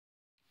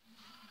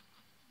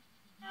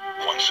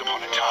Once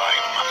upon a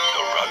time,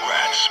 the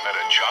Rugrats met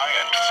a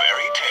giant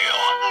fairy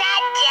tale.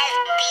 Not just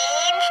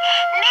beans,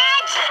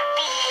 magic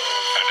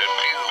beans. And a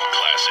new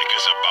classic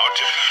is about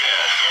to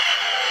begin.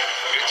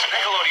 It's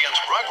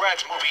Nickelodeon's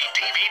Rugrats movie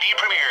DVD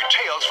premiere,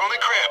 Tales from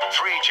the Crib.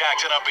 3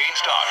 Jacks and a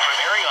Beanstalk,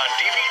 premiering on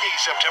DVD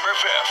September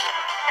 5th.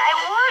 I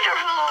wonder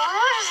who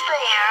lives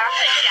there.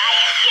 The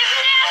giant is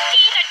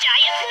nasty. The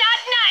giant's not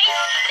nice.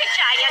 The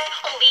giant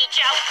will eat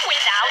you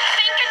without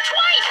thinking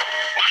twice.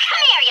 Now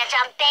come here, you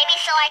dumb baby,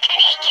 so I can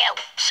eat you.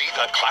 See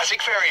the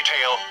classic fairy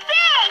tale.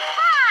 Big,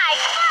 fly,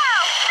 slow,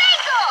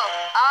 twinkle.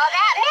 All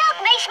that milk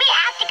makes me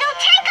have to go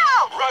tinkle.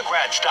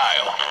 Rugrat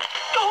style.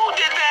 Who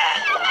did that?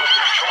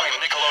 Join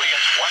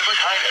Nickelodeon's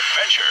one-of-a-kind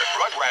adventure,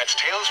 Rugrats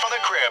Tales from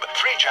the Crib,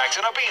 3 Jacks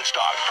and a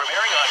Beanstalk,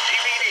 premiering on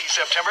DVD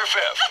September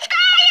 5th. The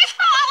sky is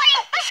falling.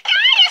 The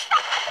sky is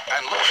falling.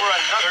 And look for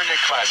another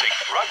Nick classic,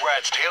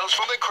 Rugrats Tales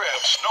from the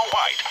Crib, Snow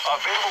White,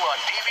 available on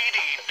DVD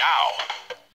now.